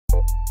It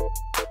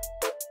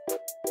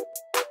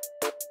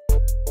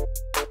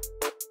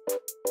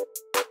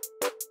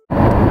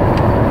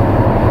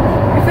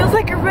feels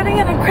like you're running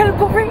an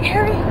incredible rate,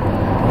 Harry.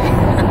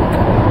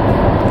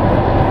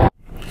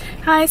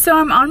 Hi, so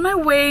I'm on my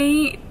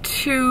way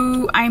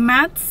to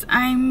IMATS.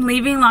 I'm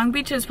leaving Long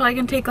Beach. It's probably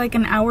gonna take like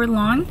an hour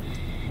long.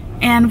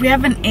 And we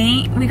have an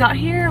 8. We got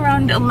here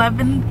around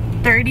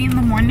 11:30 in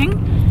the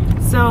morning.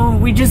 So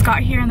we just got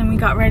here and then we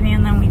got ready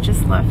and then we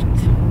just left.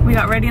 We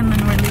got ready and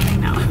then we're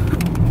leaving now.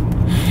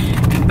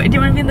 But do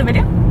you want to be in the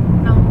video?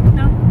 No.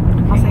 No?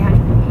 Okay. I'll say hi.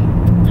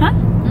 Huh?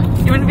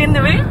 You want to be in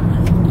the video?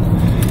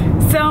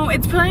 So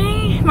it's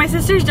probably, my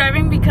sister's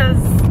driving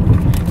because,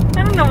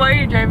 I don't know why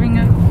you're driving.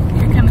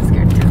 You're kind of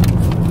scared too.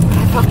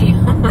 Fuck you.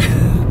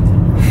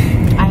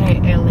 I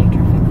hate LA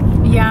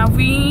traffic. Yeah,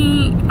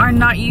 we are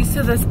not used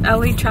to this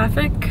LA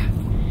traffic.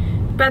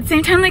 But at the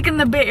same time, like in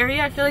the Bay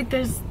Area, I feel like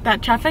there's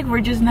that traffic.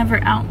 We're just never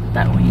out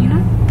that way, you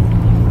know?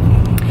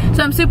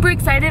 So I'm super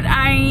excited.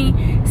 I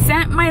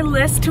sent my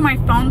list to my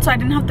phone so I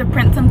didn't have to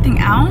print something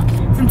out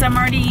since I'm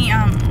already,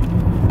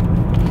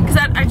 because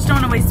I just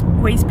don't want to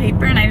waste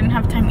paper and I didn't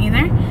have time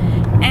either.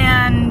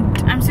 And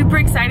I'm super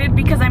excited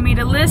because I made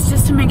a list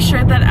just to make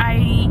sure that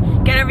I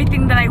get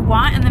everything that I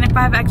want, and then if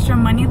I have extra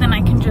money then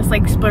I can just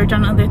like splurge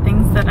on other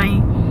things that I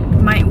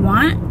might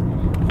want.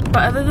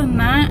 But other than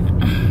that,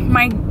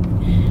 my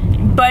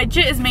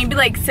budget is maybe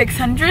like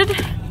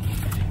 600,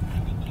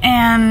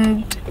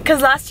 and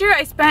because last year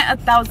I spent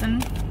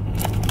 1,000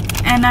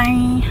 and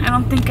I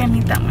don't think I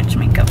need that much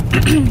makeup.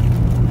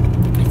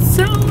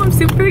 So I'm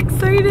super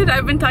excited.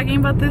 I've been talking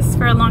about this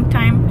for a long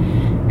time.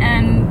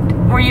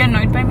 And were you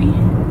annoyed by me?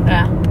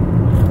 Yeah.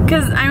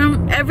 Because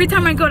every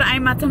time I go to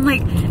IMATS, I'm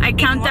like, I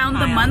count down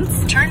the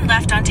months. Turn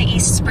left onto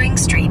East Spring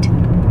Street.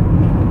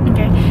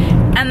 Okay.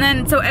 And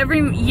then, so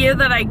every year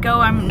that I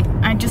go,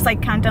 I just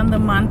like count down the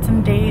months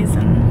and days,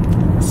 and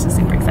it's just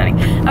super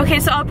exciting. Okay,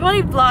 so I'll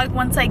probably vlog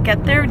once I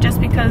get there just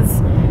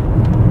because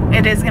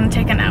it is gonna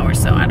take an hour,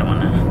 so I don't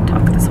wanna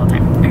talk this whole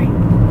time. All right.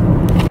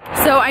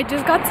 So I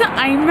just got to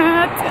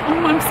IMATS.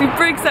 Oh, I'm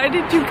super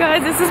excited, you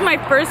guys. This is my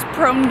first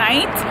prom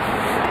night.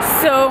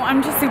 So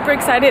I'm just super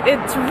excited.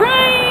 It's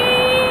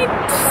right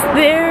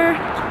there.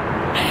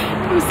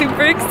 I'm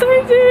super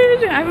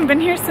excited. I haven't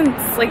been here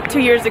since like 2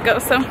 years ago,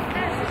 so.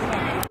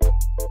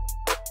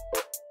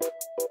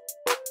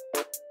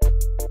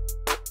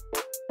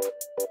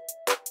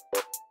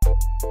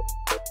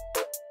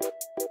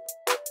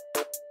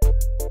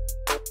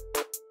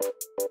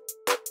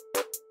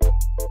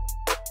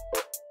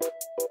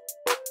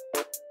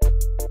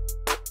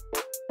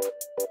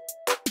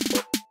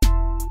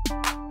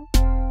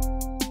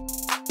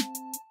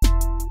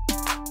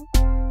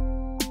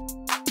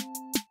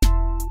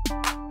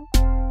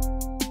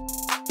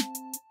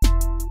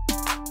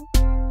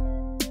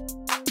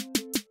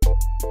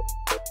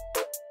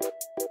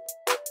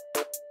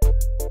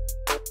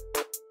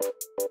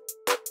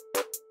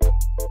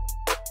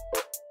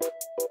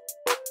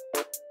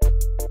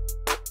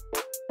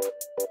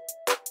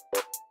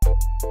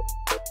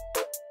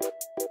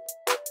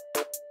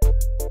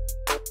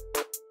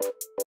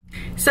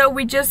 So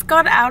we just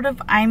got out of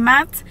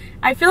IMATS.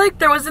 I feel like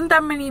there wasn't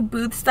that many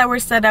booths that were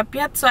set up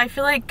yet, so I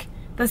feel like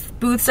the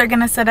booths are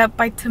gonna set up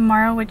by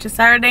tomorrow, which is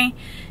Saturday.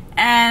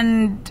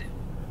 And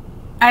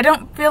I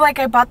don't feel like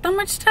I bought that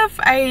much stuff.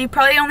 I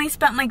probably only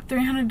spent like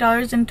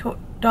 $300 in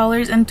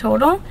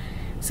total,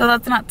 so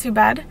that's not too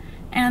bad.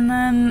 And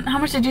then, how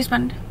much did you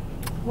spend?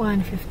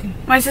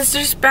 $150. My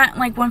sister spent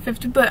like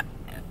 $150, but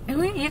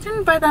you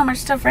didn't buy that much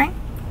stuff, right?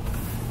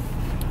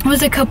 It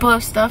was a couple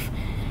of stuff.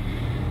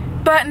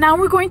 But now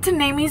we're going to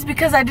Namie's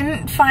because I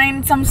didn't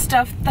find some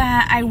stuff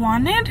that I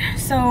wanted.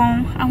 So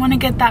I want to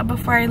get that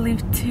before I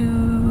leave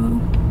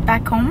to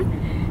back home.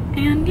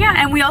 And yeah,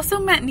 and we also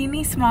met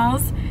Nene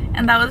Smalls.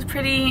 And that was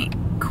pretty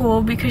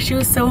cool because she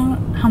was so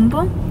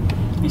humble.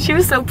 And she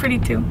was so pretty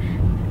too.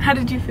 How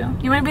did you feel?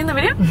 You want to be in the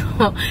video?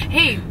 No.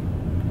 Hey.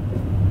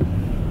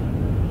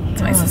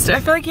 It's my sister. I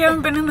feel like you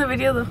haven't been in the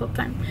video the whole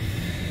time.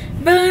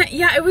 But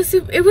yeah, it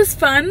was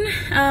fun.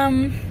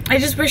 I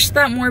just wish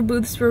that more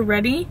booths were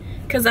ready.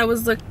 Because I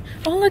was oh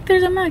look,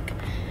 there's a Mac.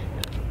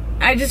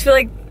 I just feel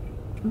like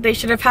they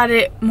should have had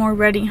it more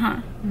ready,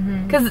 huh?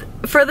 Because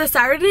for the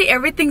Saturday,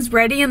 everything's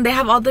ready and they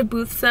have all the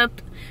booths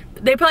up.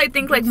 They probably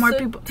think like more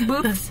people.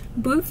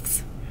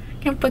 Booths?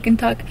 Can't fucking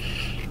talk.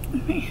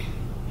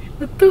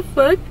 What the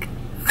fuck?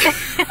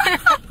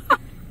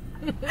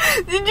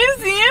 Did you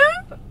see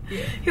him?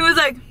 Yeah. He was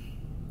like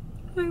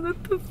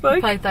what the fuck? I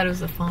probably thought it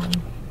was a phone.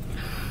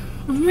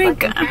 Oh my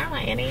god.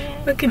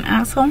 Fucking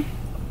asshole.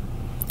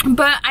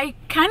 But I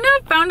kind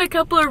of found a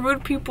couple of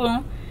rude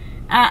people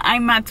at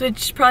IMATS,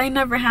 which probably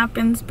never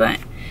happens, but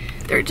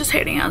they're just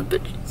hating us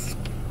bitches.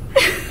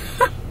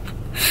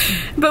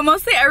 But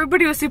mostly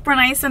everybody was super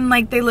nice and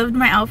like they loved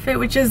my outfit,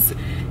 which is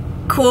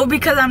cool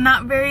because I'm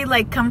not very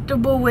like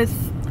comfortable with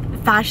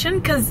fashion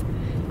because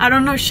I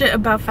don't know shit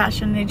about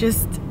fashion.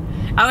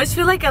 I always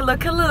feel like I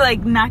look a little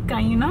like Naka,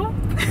 you know?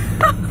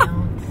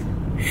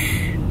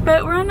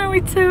 But we're on our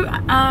way to,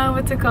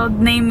 what's it called?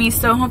 Name Me.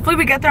 So hopefully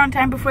we get there on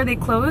time before they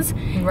close.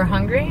 We're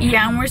hungry?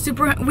 Yeah, and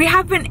we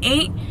haven't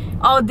ate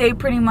all day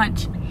pretty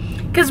much.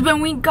 Because when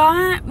we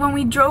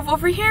drove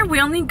over here, we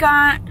only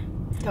got...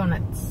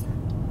 Donuts.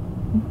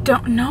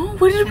 Don't know.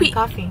 What did we...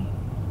 Coffee.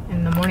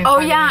 In the morning. Oh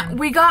yeah,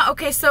 we got,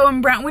 okay, so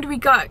in Brentwood we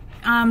got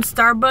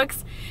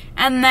Starbucks.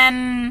 And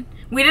then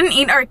we didn't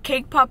eat our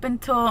cake pop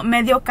until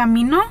Medio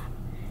Camino.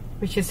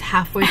 Which is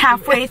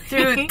halfway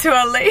through to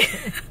LA.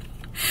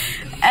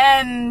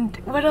 And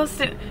what else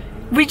did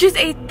we just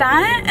ate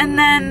that, and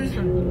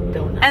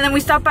then we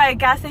stopped by a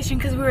gas station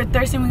because we were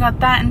thirsty, and we got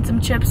that and some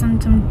chips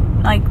and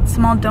some like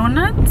small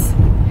donuts,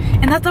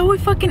 and that's all we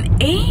fucking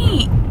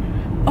ate.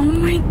 Oh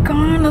my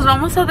god, nos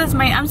vamos a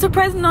desmayar. I'm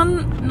surprised no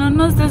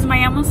nos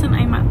desmayamos in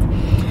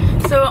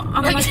IMATS. So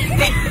I'm like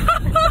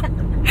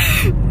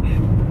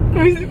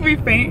we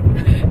faint.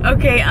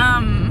 Okay,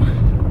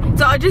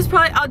 so I'll just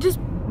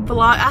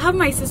vlog. I'll have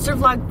my sister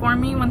vlog for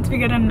me once we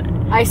get an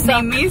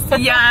Namies.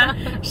 Yeah,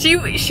 she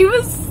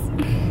was.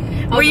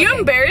 Were you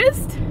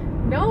embarrassed?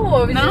 No,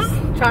 I was just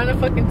trying to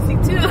fucking see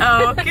too.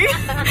 Oh, okay.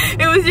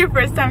 It was your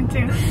first time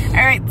too.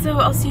 All right, so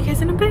I'll see you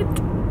guys in a bit.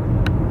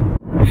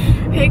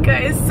 Hey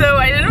guys, so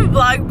I didn't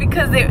vlog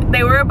because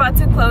they were about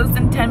to close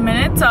in 10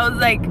 minutes. So I was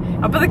like,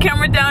 I'll put the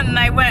camera down, and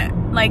I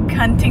went like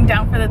hunting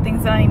down for the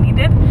things that I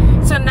needed.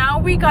 So now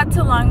we got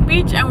to Long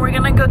Beach, and we're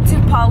gonna go to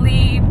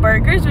Polly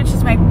Burgers, which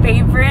is my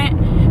favorite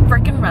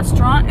freaking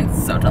restaurant.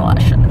 It's so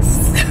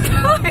delicious.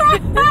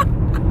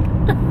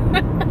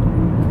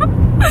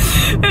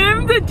 And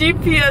I'm the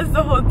GPS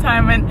the whole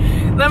time,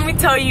 and let me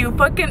tell you,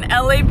 fucking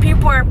LA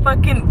people are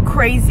fucking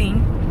crazy.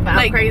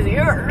 Like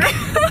crazier.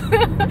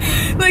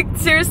 Like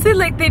seriously,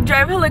 like they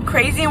drive hella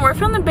crazy, and we're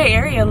from the Bay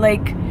Area.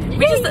 Like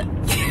we just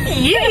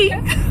yay.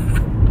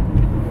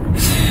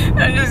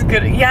 I'm just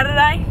kidding. Yeah, did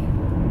I?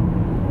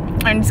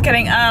 I'm just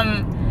kidding.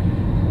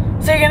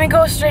 So you're gonna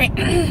go straight,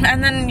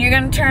 and then you're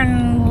gonna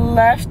turn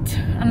left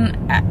on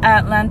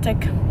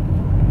Atlantic.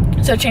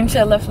 So change to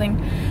the left lane.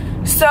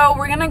 So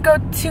we're gonna go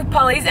to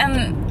Polly's,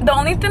 and the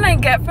only thing I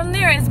get from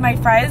there is my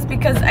fries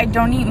because I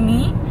don't eat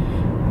meat.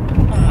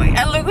 Oh my,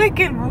 I look like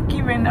a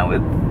rookie right now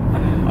with,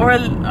 or I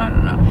don't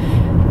know.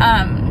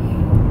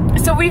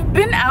 So we've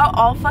been out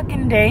all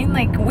fucking day.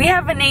 Like we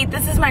haven't ate.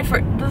 This is our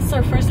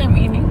first time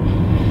eating.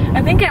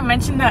 I think I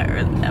mentioned that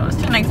earlier. I was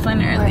trying to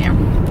explain it earlier.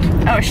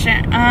 Oh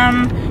shit.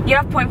 You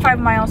have 0.5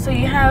 miles, so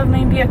you have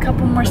maybe a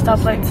couple more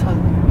stoplights.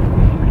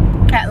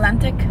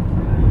 Atlantic.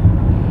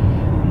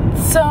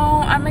 So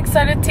I'm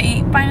excited to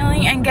eat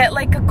finally and get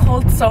like a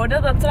cold soda.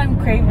 That's what I'm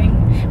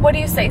craving. What do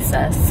you say,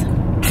 sis?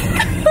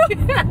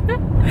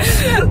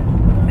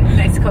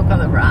 Nice Coke on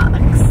the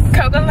rocks.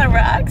 Coke on the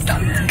rocks?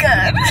 Sounds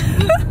good.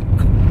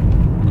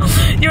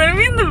 You want to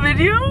be in the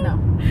video? No.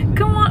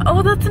 Come on.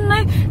 Oh, that's a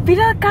nice.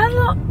 Mira,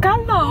 Carlo.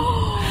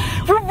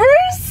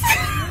 Reverse.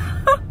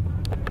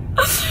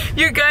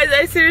 You guys,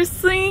 I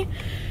seriously.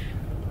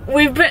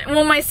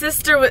 My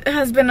sister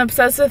has been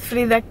obsessed with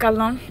Frida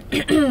Kahlo.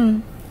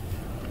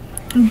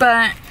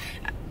 But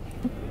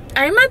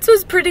IMATS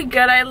was pretty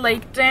good. I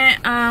liked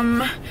it.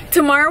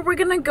 Tomorrow we're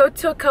gonna go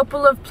to a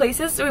couple of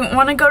places. We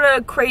want to go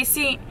to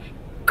Crazy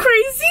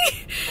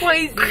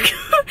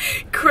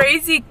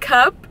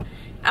Cup,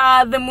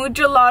 the Mood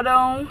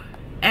Gelato,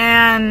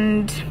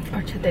 and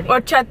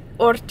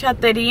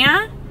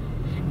Horchateria,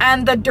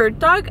 and the Dirt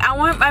Dog.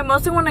 I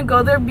mostly want to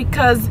go there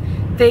because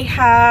they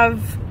have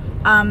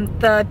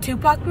the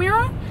Tupac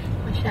mural.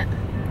 Oh shit.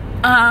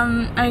 Are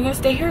you gonna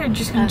stay here or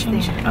just gonna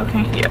change?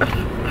 Okay, yeah.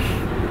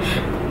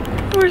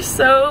 We're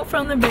so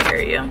from the Bay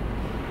Area.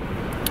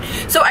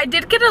 So I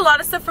did get a lot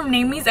of stuff from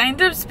Namies. I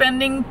ended up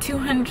spending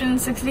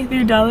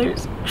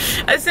 $263.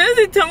 As soon as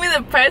they told me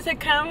the price, I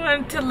kind of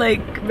wanted to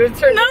like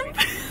return. No.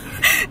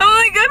 I'm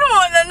like, I don't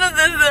want none of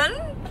this then.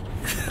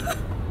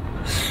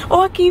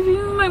 Oh, aquí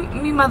vive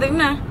mi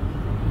madrina.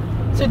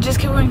 So just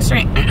keep going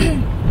straight.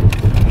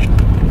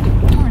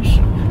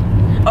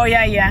 Oh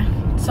yeah.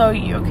 So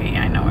okay,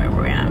 I know where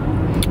we're at.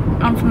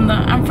 I'm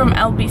from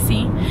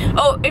LBC.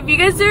 Oh, if you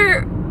guys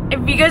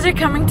are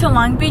coming to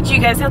Long Beach, you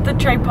guys have to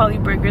try Polly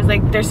Burgers.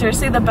 Like they're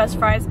seriously the best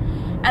fries.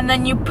 And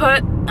then you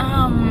put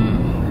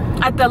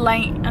at the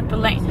light.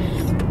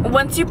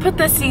 Once you put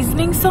the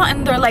seasoning salt,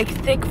 and they're like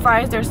thick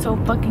fries, they're so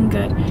fucking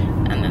good.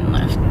 And then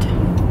left.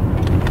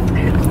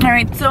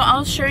 Alright, so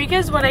I'll show you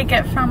guys what I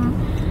get from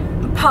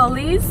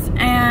Polly's,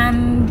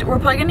 and we're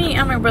probably gonna eat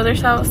at my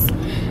brother's house.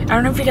 I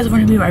don't know if you guys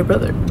want to be my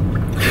brother.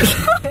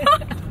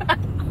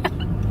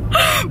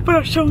 But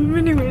I'll show him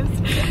anyways.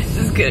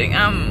 Just kidding.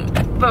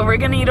 But we're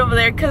gonna eat over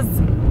there because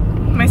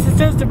my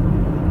sister has to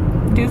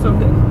do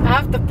something. I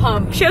have to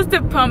pump. She has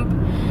to pump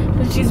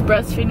because she's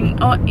breastfeeding.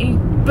 Oh,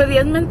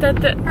 podías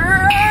mentarte.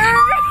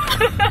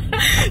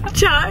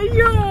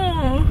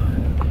 Chayo.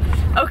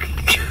 Okay.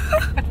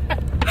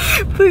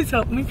 Please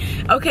help me.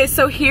 Okay,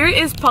 so here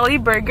is Polly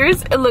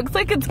Burgers. It looks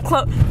like it's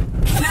close.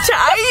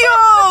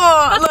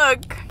 Chayo!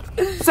 Look.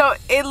 So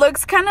it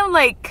looks kind of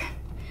like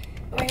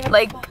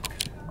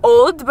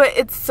old, but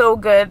it's so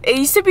good. It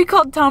used to be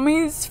called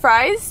Tommy's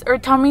Fries or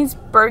Tommy's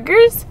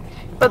Burgers,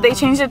 But they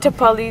changed it to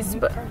Polly's,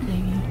 but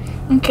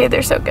okay,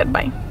 they're so good.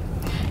 Bye.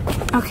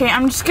 Okay,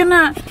 I'm just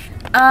gonna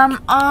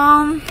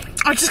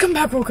I'll just come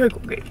back real quick,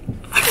 okay?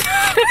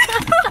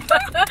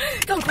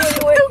 Don't go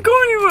anywhere. Don't go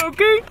anywhere,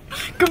 okay?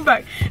 Come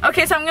back.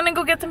 Okay, so I'm gonna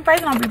go get some fries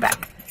and I'll be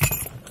back.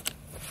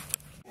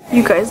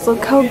 You guys,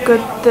 look how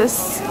good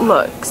this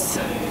looks.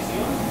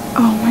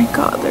 Oh my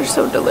god, they're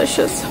so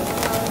delicious.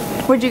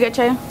 What'd you get,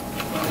 Chaya?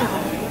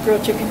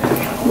 Grilled chicken.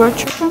 Grilled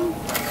chicken?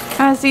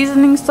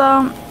 Seasoning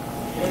salt.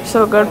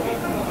 So good.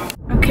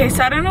 Okay,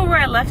 so I don't know where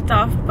I left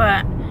off,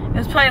 but it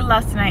was probably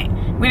last night.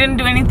 We didn't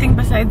do anything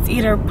besides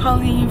eat our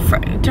poly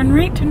turn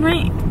right.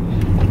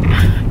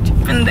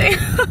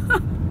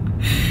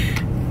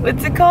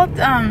 What's it called?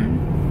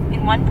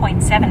 In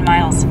 1.7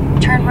 miles,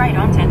 turn right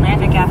onto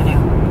Atlantic Avenue.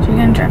 So we're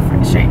gonna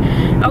drive straight.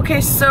 Okay,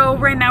 so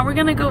right now we're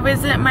gonna go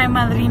visit my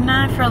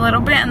madrina for a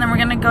little bit, and then we're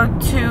gonna go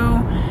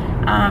to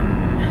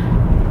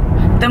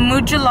the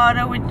Mood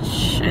Gelato,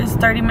 which is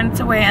 30 minutes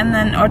away, and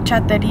then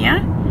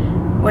Horchateria,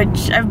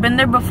 which I've been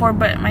there before,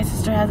 but my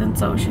sister hasn't,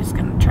 so she's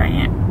gonna try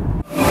it.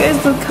 You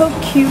guys, look how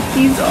cute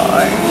these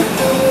are.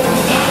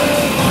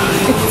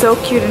 It's so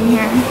cute in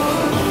here.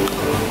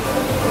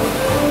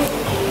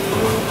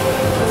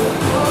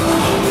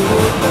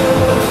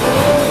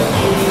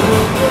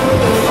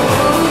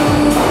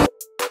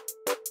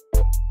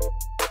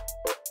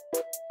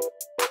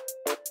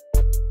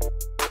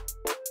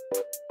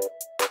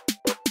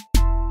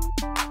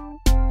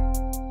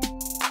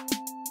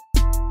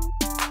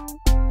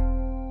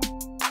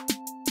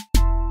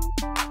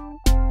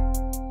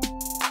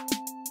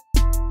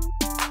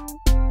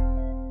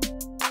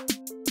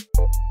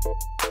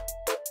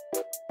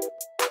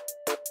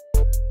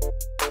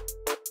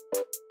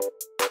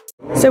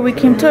 So we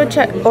came to a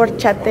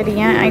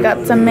horchateria. I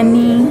got some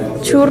mini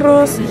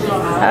churros,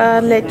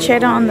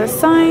 lechera on the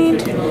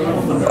side,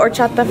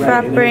 horchata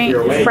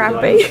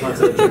frappe,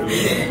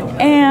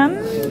 and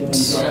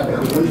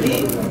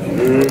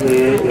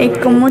a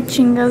como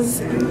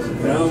chingas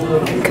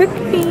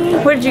cookie.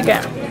 What did you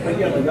get?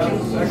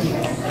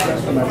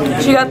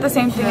 She got the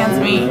same thing as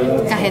me.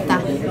 Cajeta.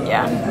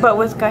 Yeah, but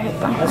with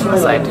cajeta on the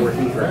side.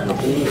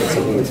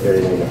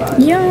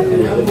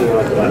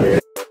 Yum.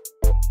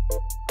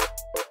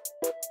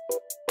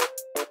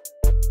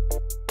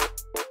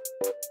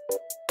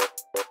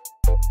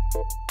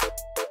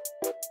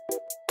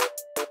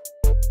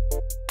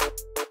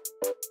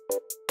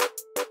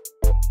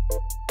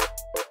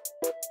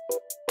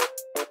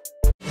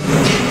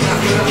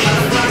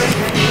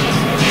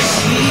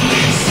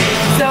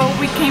 So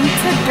we came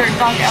to Dirt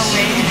Dog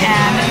LA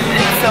and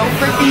it's so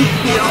freaking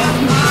cute.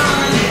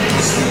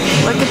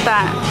 Look at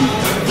that.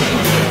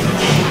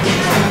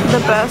 The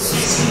best.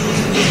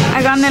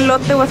 I got an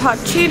elote with hot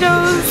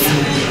Cheetos.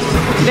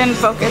 Didn't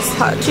focus.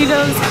 Hot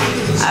Cheetos.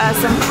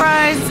 Some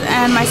fries,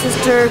 and my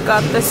sister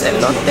got this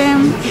elote.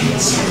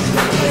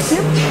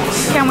 Yep.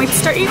 Can't wait to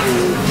start eating.